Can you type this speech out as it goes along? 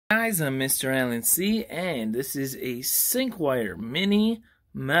Guys, I'm Mr. Alan C, and this is a Syncwire mini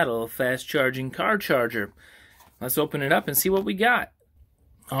metal fast charging car charger. Let's open it up and see what we got.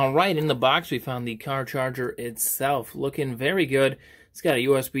 Alright, in the box we found the car charger itself, looking very good. It's got a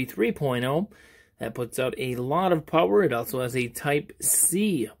USB 3.0 that puts out a lot of power. It also has a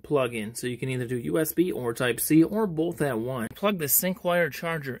Type-C plug-in, so you can either do USB or Type-C or both at once. Plug the Syncwire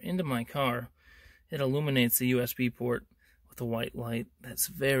charger into my car. It illuminates the USB port with a white light. That's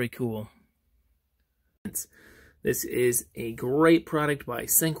very cool. This is a great product by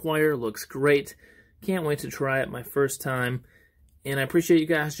Syncwire. Looks great. Can't wait to try it my first time. And I appreciate you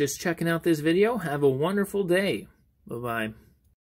guys just checking out this video. Have a wonderful day. Bye-bye.